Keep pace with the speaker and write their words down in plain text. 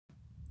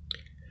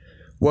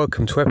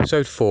Welcome to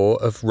episode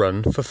 4 of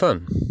Run for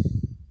Fun.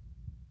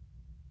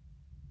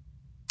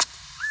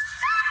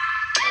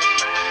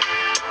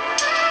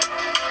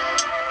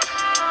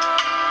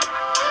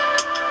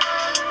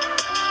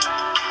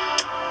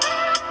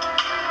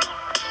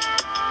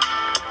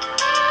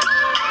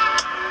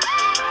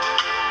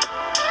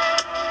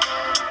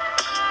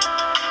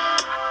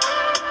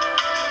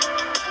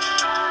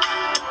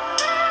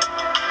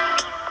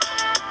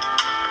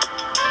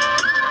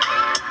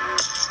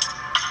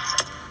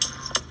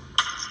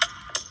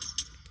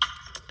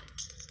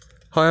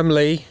 Hi, I'm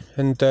Lee,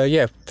 and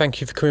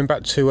thank you for coming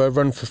back to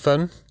Run for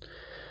Fun.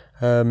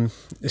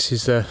 This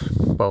is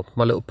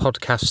my little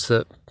podcast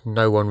that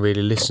no one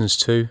really listens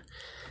to.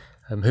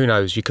 Who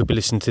knows? You could be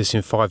listening to this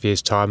in 5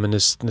 years' time, and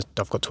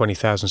I've got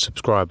 20,000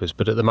 subscribers.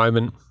 But at the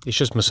moment, it's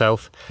just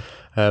myself.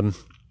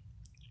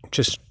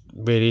 Just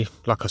really,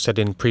 like I said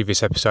in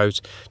previous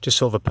episodes, just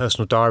sort of a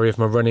personal diary of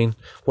my running,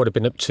 what I've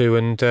been up to,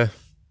 and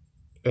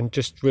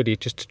just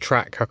to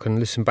track. I can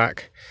listen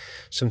back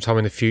sometime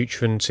in the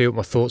future and see what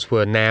my thoughts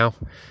were now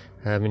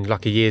in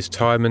like a year's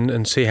time,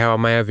 and see how I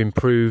may have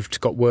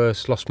improved, got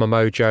worse, lost my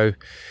mojo,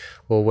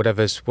 or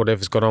whatever's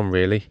gone on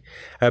really.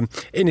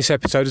 In this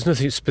episode, there's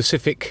nothing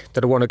specific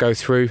that I want to go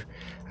through.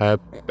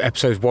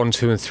 Episodes 1,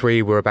 2 and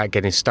 3 were about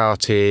getting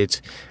started,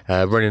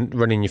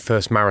 running your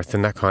first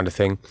marathon, that kind of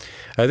thing.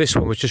 This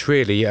one was just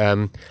really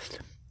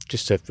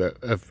just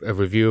a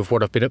review of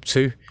what I've been up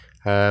to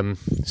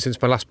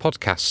since my last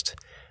podcast.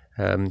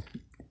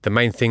 The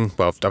main thing,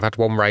 I've had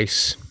one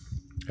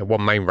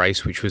main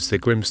race, which was the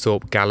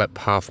Grimsthorpe Gallop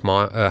half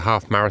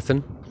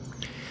marathon,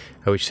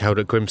 which is held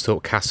at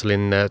Grimsthorpe Castle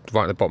in right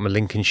at the bottom of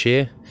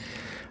Lincolnshire.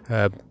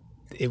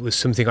 It was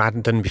something I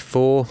hadn't done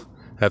before.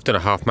 I've done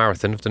a half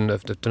marathon.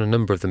 I've done a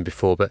number of them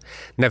before, but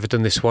never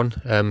done this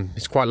one.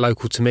 It's quite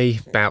local to me,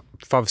 about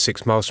 5 or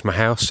 6 miles from my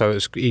house, so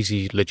it's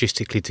easy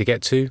logistically to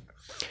get to.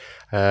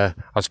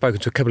 I've spoken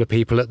to a couple of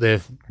people at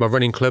my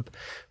running club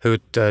who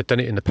had done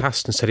it in the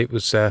past and said it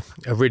was a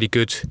really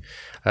good,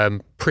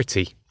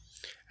 pretty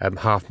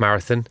half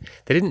marathon.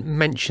 They didn't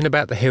mention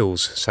about the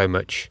hills so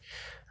much.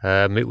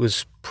 It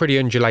was pretty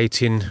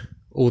undulating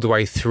all the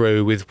way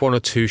through, with 1 or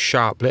 2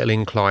 sharp little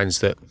inclines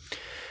that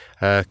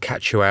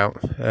catch you out,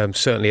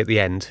 certainly at the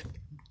end.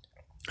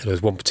 There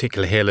was one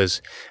particular hill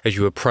as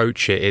you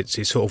approach it,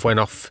 it sort of went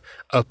off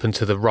up and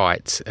to the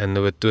right, and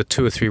there were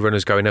 2 or 3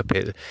 runners going up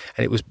it,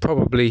 and it was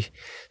probably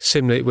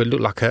similar. It would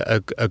look like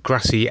a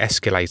grassy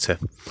escalator,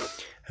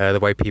 the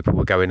way people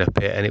were going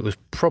up it, and it was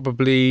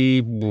probably,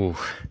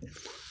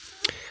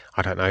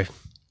 I don't know,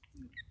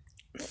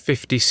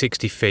 50,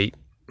 60 feet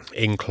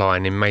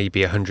incline in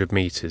maybe 100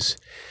 metres.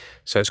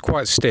 So it's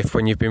quite stiff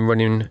when you've been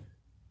running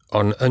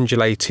on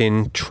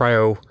undulating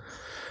trail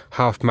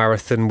half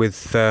marathon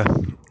with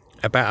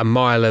about a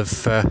mile of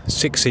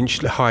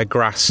 6-inch high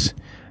grass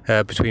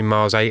between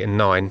miles 8 and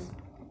 9,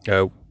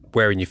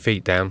 wearing your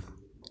feet down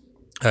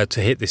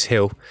to hit this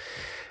hill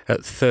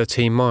at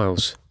 13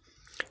 miles.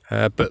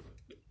 But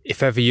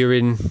if ever you're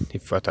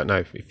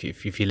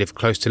if you live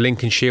close to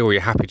Lincolnshire, or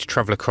you're happy to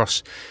travel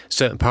across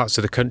certain parts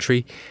of the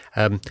country,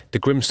 the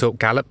Grimsthorpe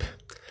Gallop,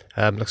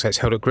 like I say, it's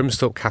held at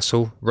Grimsthorpe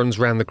Castle, runs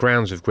around the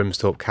grounds of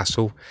Grimsthorpe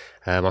Castle.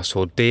 I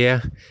saw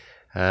deer.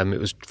 It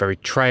was very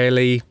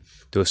traily.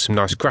 There were some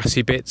nice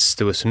grassy bits.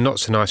 There were some not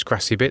so nice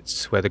grassy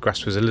bits where the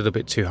grass was a little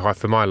bit too high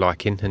for my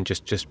liking and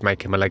just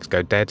making my legs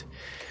go dead.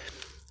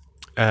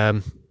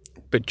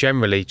 But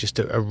generally, just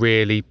a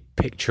really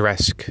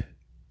picturesque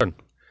run.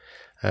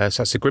 So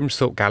that's the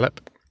Grimsthorpe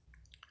Gallop,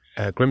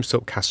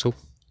 Grimsthorpe Castle.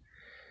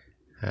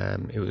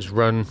 It was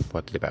run,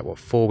 about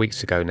 4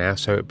 weeks ago now,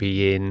 so it'd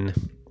be in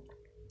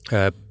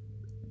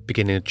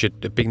beginning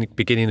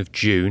of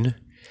June.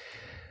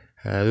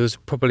 There was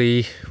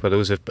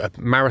a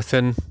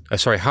marathon,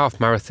 half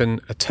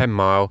marathon, a 10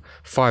 mile,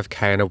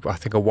 5k, and I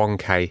think a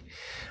 1k,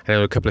 and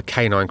then a couple of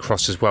canine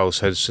cross as well.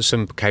 So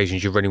some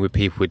occasions you're running with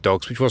people with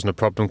dogs, which wasn't a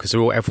problem because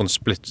everyone's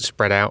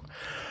spread out.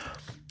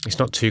 It's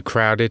not too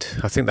crowded.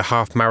 I think the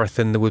half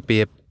marathon there would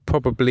be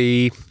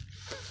probably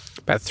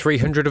about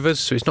 300 of us,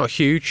 so it's not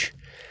huge,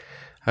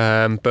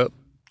 but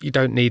you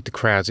don't need the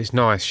crowds. It's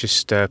nice,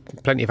 just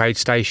plenty of aid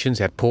stations.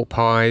 They had pork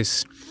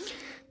pies.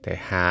 They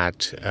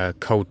had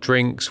cold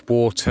drinks,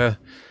 water,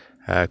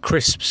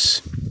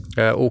 crisps,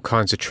 all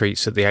kinds of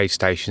treats at the aid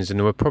stations. And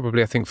there were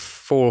probably, I think,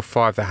 4 or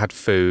 5 that had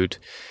food,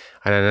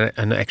 and then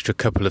an extra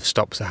couple of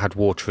stops that had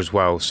water as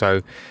well.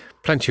 So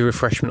plenty of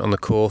refreshment on the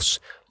course,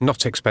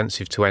 not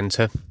expensive to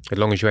enter, as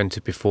long as you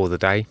entered before the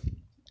day.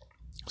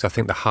 So I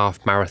think the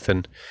half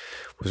marathon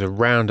was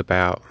around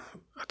about,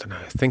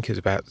 I think it was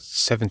about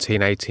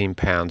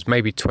 £17-18,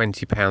 maybe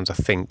 £20, I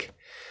think,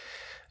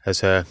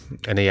 as an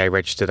EA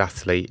registered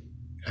athlete.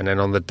 And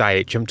then on the day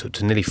it jumped up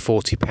to nearly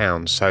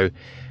 £40. So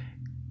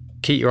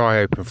keep your eye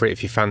open for it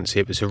if you fancy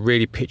it. It was a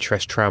really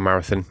picturesque trail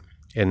marathon,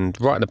 and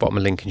right at the bottom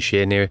of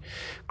Lincolnshire, near in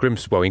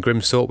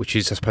Grimsthorpe, which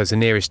is, I suppose, the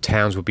nearest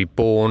towns would be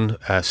Bourne,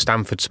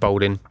 Stamford,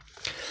 Spalding,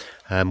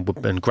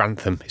 and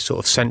Grantham. It's sort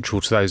of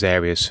central to those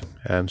areas.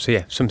 So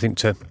yeah, something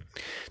to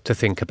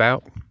think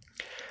about.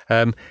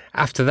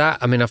 After that,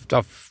 I mean,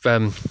 I've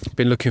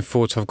been looking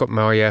forward to. I've got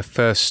my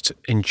first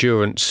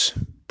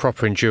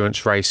proper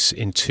endurance race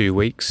in 2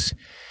 weeks,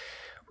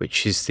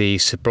 which is the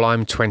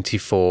Sublime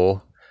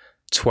 24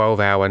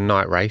 12-hour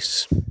night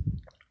race.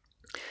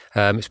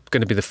 It's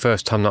going to be the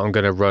first time that I'm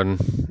going to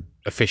run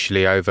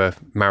officially over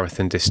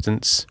marathon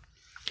distance.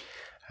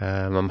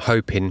 I'm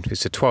hoping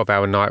it's a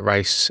 12-hour night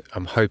race.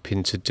 I'm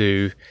hoping to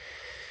do,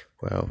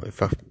 well,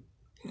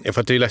 if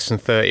I do less than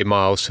 30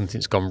 miles,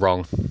 something's gone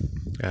wrong.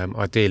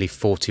 Ideally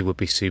 40 would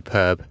be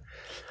superb.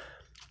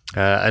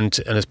 And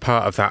as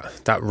part of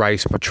that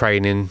race, my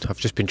training, I've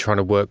just been trying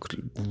to work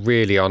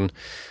really on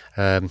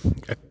 1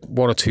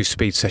 or 2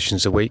 speed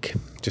sessions a week,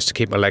 just to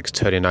keep my legs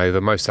turning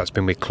over. Most of that's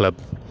been with club,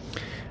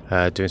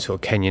 doing sort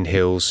of Kenyan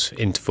hills,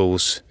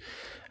 intervals,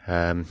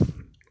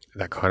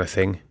 that kind of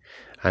thing,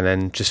 and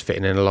then just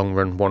fitting in a long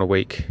run, 1 a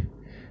week.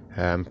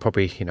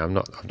 Probably, I'm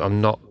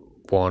not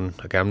one.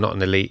 Again, I'm not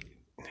an elite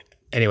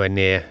anywhere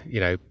near,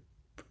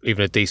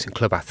 even a decent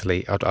club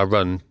athlete. I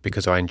run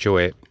because I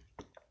enjoy it.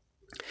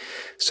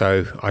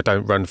 So I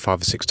don't run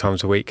 5 or 6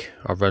 times a week.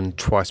 I run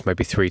twice,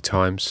 maybe 3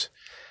 times.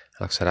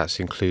 Like I said, that's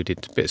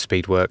included a bit of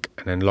speed work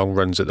and then long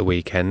runs at the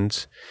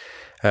weekends.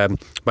 My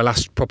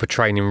last proper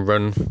training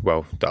run,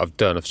 that I've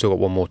done, I've still got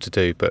 1 more to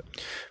do, but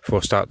before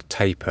I start to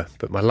taper.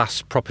 But my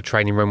last proper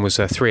training run was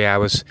 3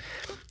 hours.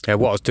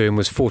 What I was doing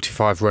was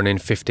 45 running,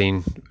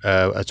 15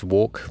 as a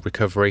walk,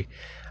 recovery,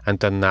 and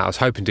done that. I was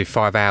hoping to do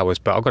 5 hours,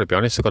 but I've got to be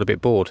honest, I got a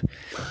bit bored.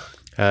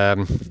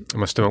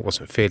 My stomach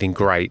wasn't feeling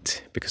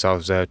great because I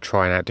was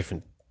trying out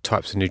different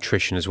types of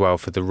nutrition as well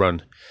for the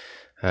run,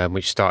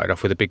 which started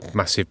off with a big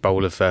massive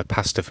bowl of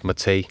pasta for my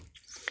tea,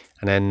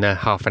 and then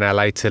half an hour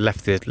later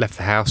left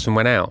the house and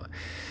went out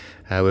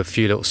with a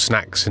few little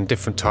snacks and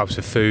different types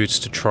of foods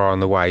to try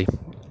on the way.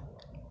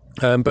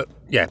 But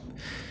yeah,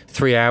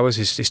 3 hours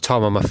is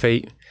time on my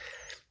feet.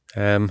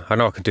 I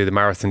know I can do the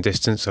marathon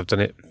distance. I've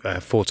done it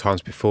 4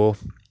 times before,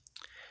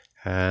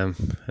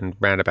 and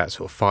round about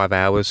sort of 5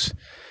 hours.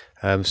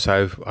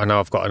 So I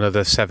know I've got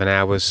another 7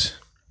 hours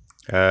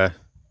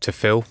to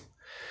fill.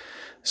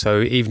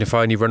 So even if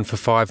I only run for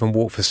 5 and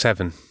walk for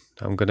 7,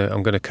 I'm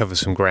gonna cover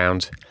some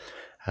ground.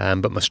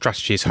 But my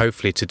strategy is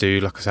hopefully to do,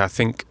 like I say, I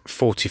think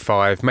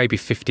 45, maybe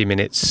 50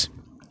 minutes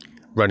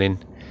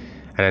running,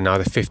 and then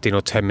either 15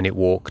 or 10-minute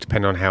walk,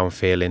 depending on how I'm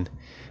feeling.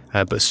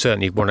 But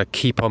certainly want to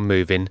keep on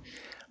moving.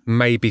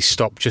 Maybe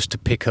stop just to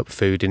pick up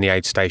food in the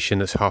aid station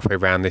that's halfway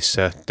around this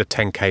the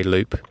 10k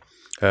loop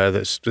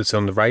that's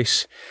on the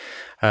race.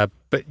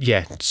 But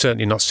yeah,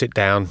 certainly not sit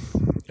down.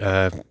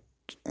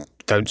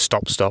 Don't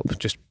stop.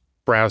 Just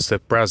browse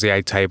the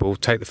aid table,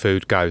 take the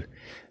food, go.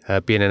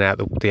 Be in and out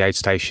the aid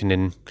station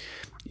in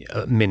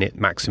a minute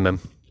maximum.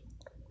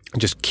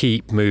 Just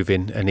keep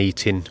moving and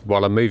eating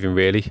while I'm moving,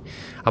 really.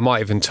 I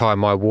might even time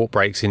my walk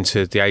breaks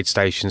into the aid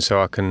station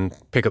so I can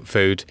pick up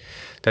food,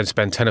 then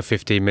spend 10 or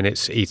 15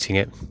 minutes eating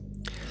it.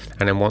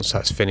 And then once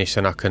that's finished,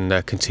 then I can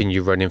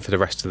continue running for the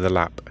rest of the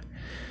lap.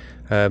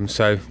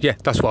 So yeah,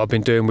 that's what I've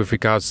been doing with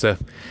regards to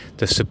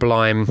the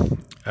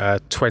Sublime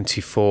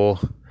 24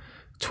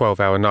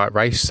 12-hour night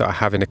race that I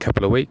have in a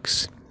couple of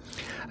weeks.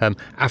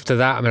 After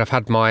that, I mean, I've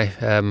had my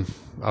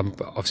I'm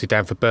obviously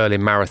down for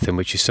Berlin Marathon,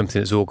 which is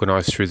something that's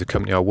organised through the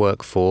company I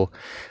work for.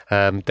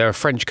 They're a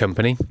French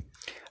company,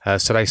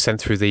 so they sent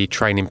through the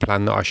training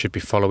plan that I should be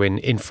following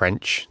in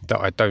French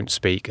that I don't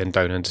speak and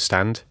don't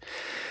understand.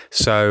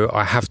 So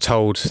I have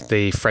told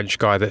the French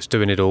guy that's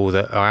doing it all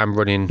that I am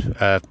running,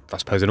 I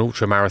suppose, an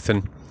ultra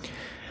marathon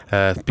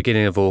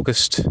beginning of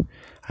August,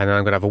 and then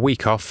I'm going to have a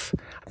week off.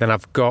 Then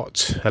I've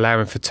got,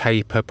 allowing for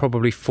taper,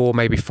 probably 4,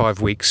 maybe 5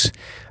 weeks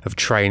of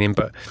training.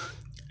 But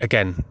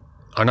again,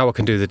 I know I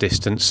can do the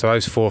distance, so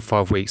those 4 or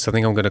 5 weeks, I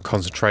think I'm going to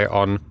concentrate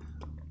on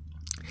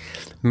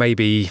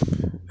maybe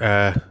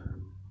a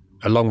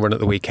long run at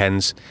the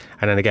weekends,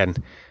 and then again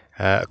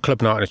a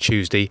club night on a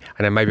Tuesday,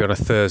 and then maybe on a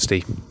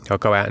Thursday I'll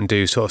go out and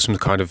do sort of some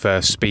kind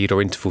of speed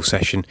or interval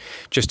session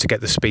just to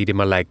get the speed in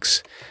my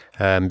legs,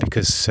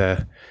 because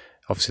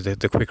obviously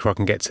the quicker I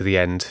can get to the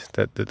end,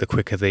 the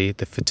quicker the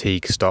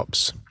fatigue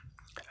stops.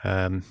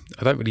 I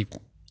don't really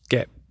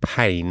get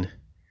pain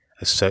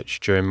as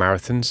such during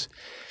marathons.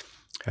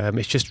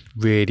 It's just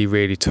really,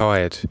 really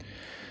tired.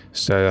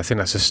 So I think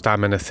that's a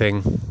stamina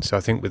thing. So I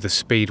think with the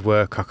speed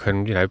work, I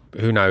can,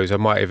 who knows, I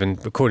might even,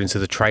 according to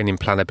the training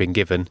plan I've been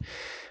given,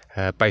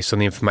 based on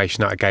the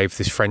information that I gave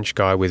this French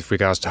guy with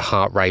regards to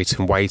heart rate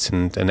and weight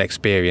and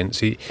experience,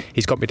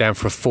 he's got me down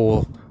for a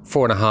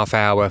 4.5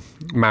 hour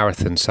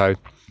marathon. So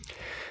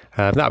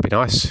that would be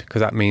nice, because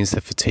that means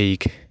the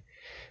fatigue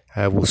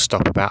will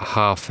stop about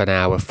half an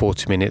hour,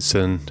 40 minutes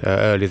and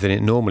earlier than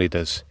it normally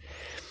does.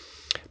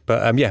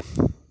 But yeah,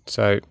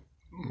 so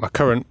my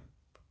current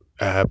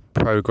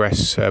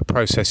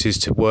process is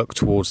to work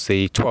towards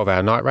the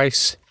 12-hour night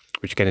race,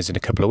 which again is in a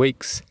couple of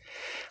weeks,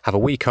 have a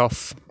week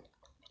off,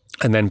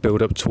 and then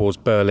build up towards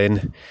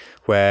Berlin,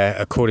 where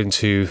according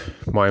to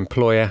my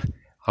employer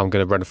I'm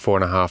going to run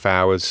 4.5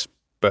 hours.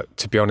 But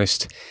to be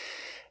honest,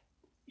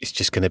 it's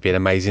just going to be an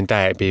amazing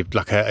day. It'd be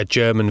like a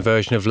German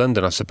version of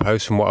London, I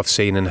suppose, from what I've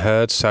seen and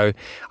heard. So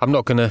I'm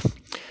not going to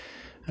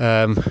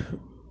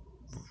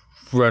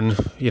run,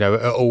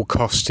 at all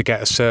costs to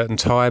get a certain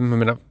time. I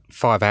mean,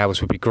 5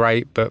 hours would be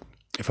great, but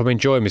if I'm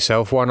enjoying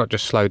myself, why not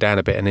just slow down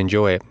a bit and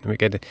enjoy it?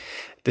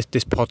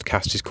 This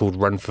podcast is called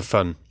Run for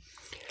Fun,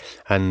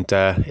 and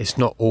it's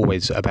not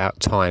always about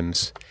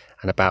times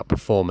and about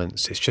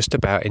performance. It's just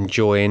about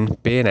enjoying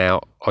being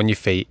out on your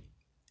feet,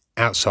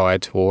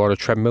 outside or on a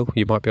treadmill.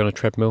 You might be on a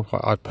treadmill.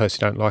 I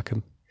personally don't like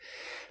them,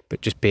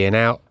 but just being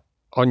out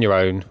on your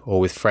own or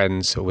with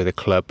friends or with a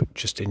club,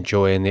 just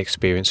enjoying the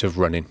experience of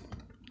running.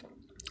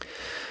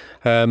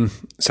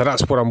 So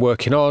that's what I'm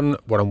working on,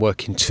 what I'm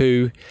working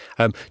to.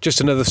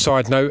 Just another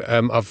side note,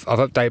 I've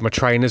updated my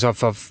trainers.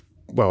 I've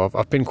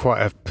been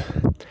quite a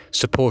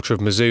supporter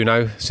of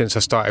Mizuno since I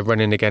started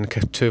running again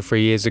 2 or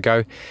 3 years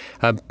ago.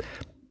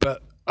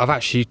 But I've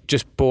actually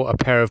just bought a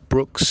pair of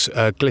Brooks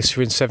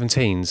Glycerin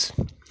 17s.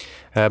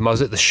 I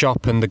was at the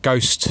shop and the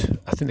Ghost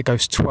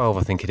 12,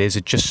 I think it is,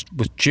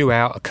 was due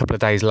out a couple of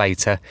days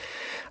later.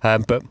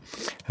 But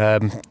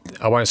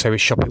I won't say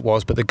which shop it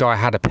was, but the guy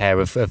had a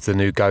pair of the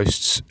new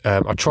Ghosts.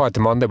 I tried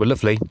them on, they were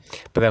lovely,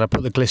 but then I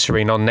put the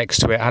Glycerin on next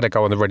to it. I had to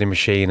go on the running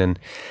machine, and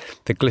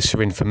the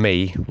Glycerin for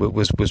me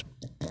was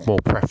more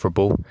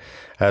preferable.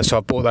 So I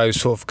bought those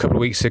sort of a couple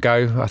of weeks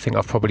ago. I think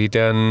I've probably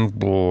done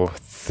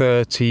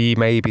 30,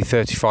 maybe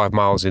 35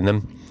 miles in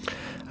them.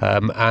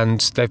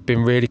 And they've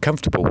been really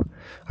comfortable.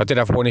 I did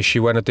have one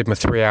issue when I did my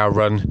 3-hour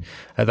run.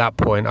 At that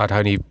point, I'd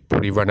only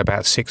probably run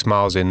about 6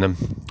 miles in them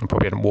and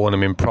probably hadn't worn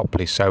them in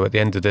properly. So at the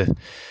end of the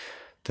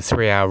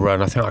 3-hour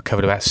run, I think I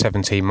covered about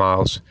 17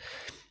 miles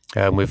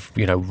with,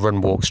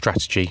 run walk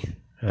strategy.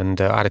 And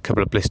I had a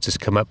couple of blisters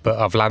come up, but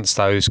I've lanced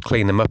those,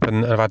 cleaned them up,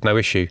 and I've had no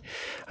issue.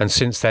 And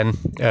since then,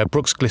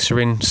 Brooks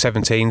Glycerin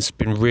 17's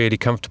been really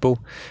comfortable,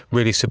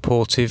 really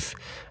supportive.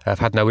 I've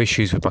had no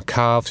issues with my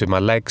calves, with my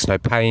legs, no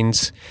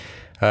pains.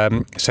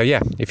 So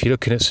yeah, if you're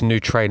looking at some new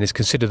trainers,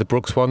 consider the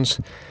Brooks ones.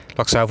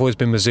 Like I say, I've always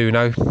been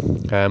Mizuno,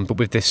 but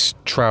with this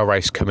trail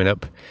race coming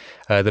up,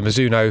 the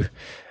Mizuno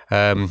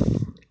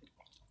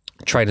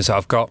trainers that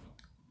I've got,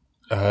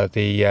 I can't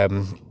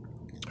remember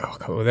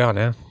what they are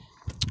now.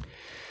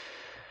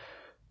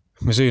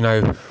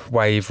 Mizuno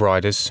Wave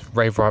Rider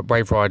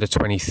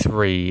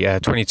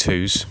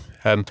 22s.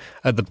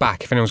 At the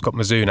back, if anyone's got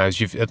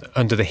Mizunos,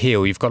 under the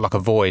heel, you've got like a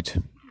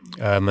void.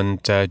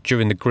 And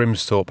during the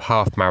Grimsthorpe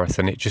half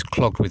marathon, it just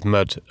clogged with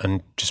mud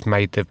and just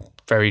made the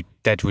very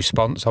dead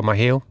response on my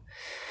heel.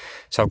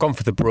 So I've gone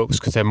for the Brooks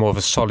because they're more of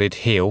a solid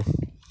heel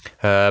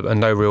and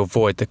no real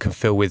void that can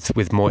fill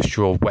with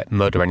moisture or wet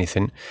mud or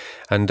anything.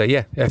 And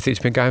everything's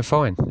been going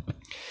fine.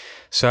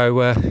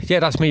 So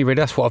that's me really.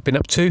 That's what I've been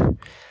up to.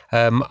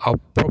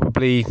 I'll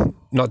probably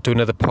not do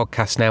another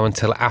podcast now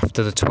until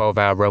after the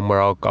 12-hour run, where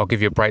I'll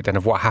give you a breakdown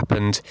of what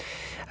happened,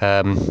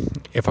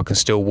 if I can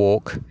still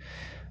walk.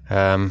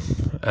 And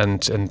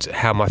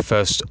how my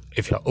first,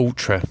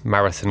 ultra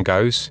marathon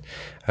goes,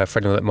 for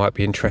anyone that might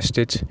be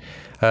interested.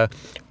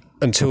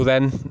 Until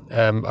then,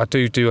 I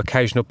do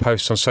occasional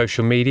posts on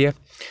social media.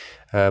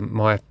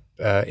 My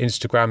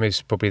Instagram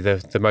is probably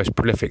the most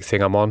prolific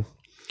thing I'm on,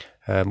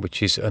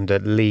 which is under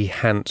Lee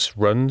Hance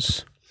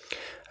Runs.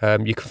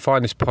 You can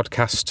find this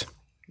podcast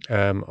we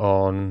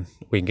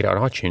can get it on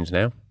iTunes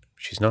now,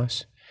 which is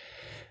nice.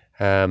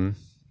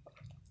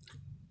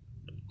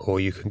 Or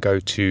you can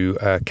go to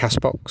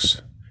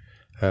Castbox,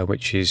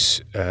 which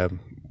is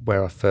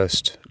where I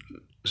first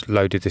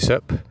loaded this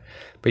up.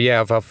 But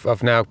yeah,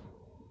 I've now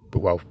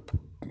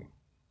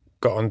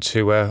got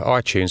onto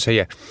iTunes. So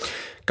yeah,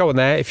 go on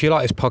there. If you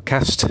like this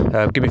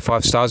podcast, give me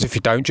 5 stars. If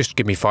you don't, just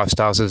give me 5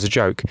 stars as a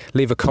joke.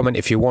 Leave a comment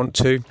if you want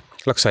to.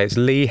 Like I say, it's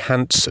Lee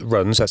Hance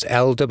Runs. That's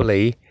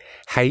LEEHANTSRUNS.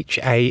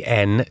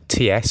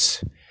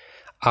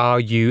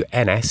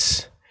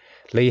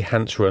 Lee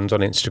Hance Runs on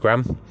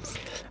Instagram.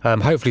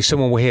 Hopefully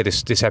someone will hear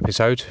this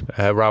episode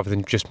rather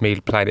than just me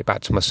playing it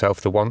back to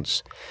myself the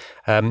once.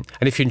 And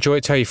if you enjoy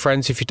it, tell your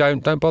friends. If you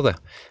don't bother.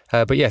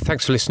 But yeah,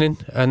 thanks for listening,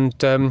 and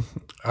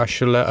I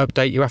shall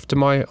update you after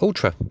my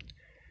ultra.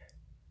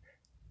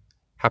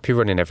 Happy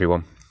running,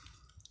 everyone.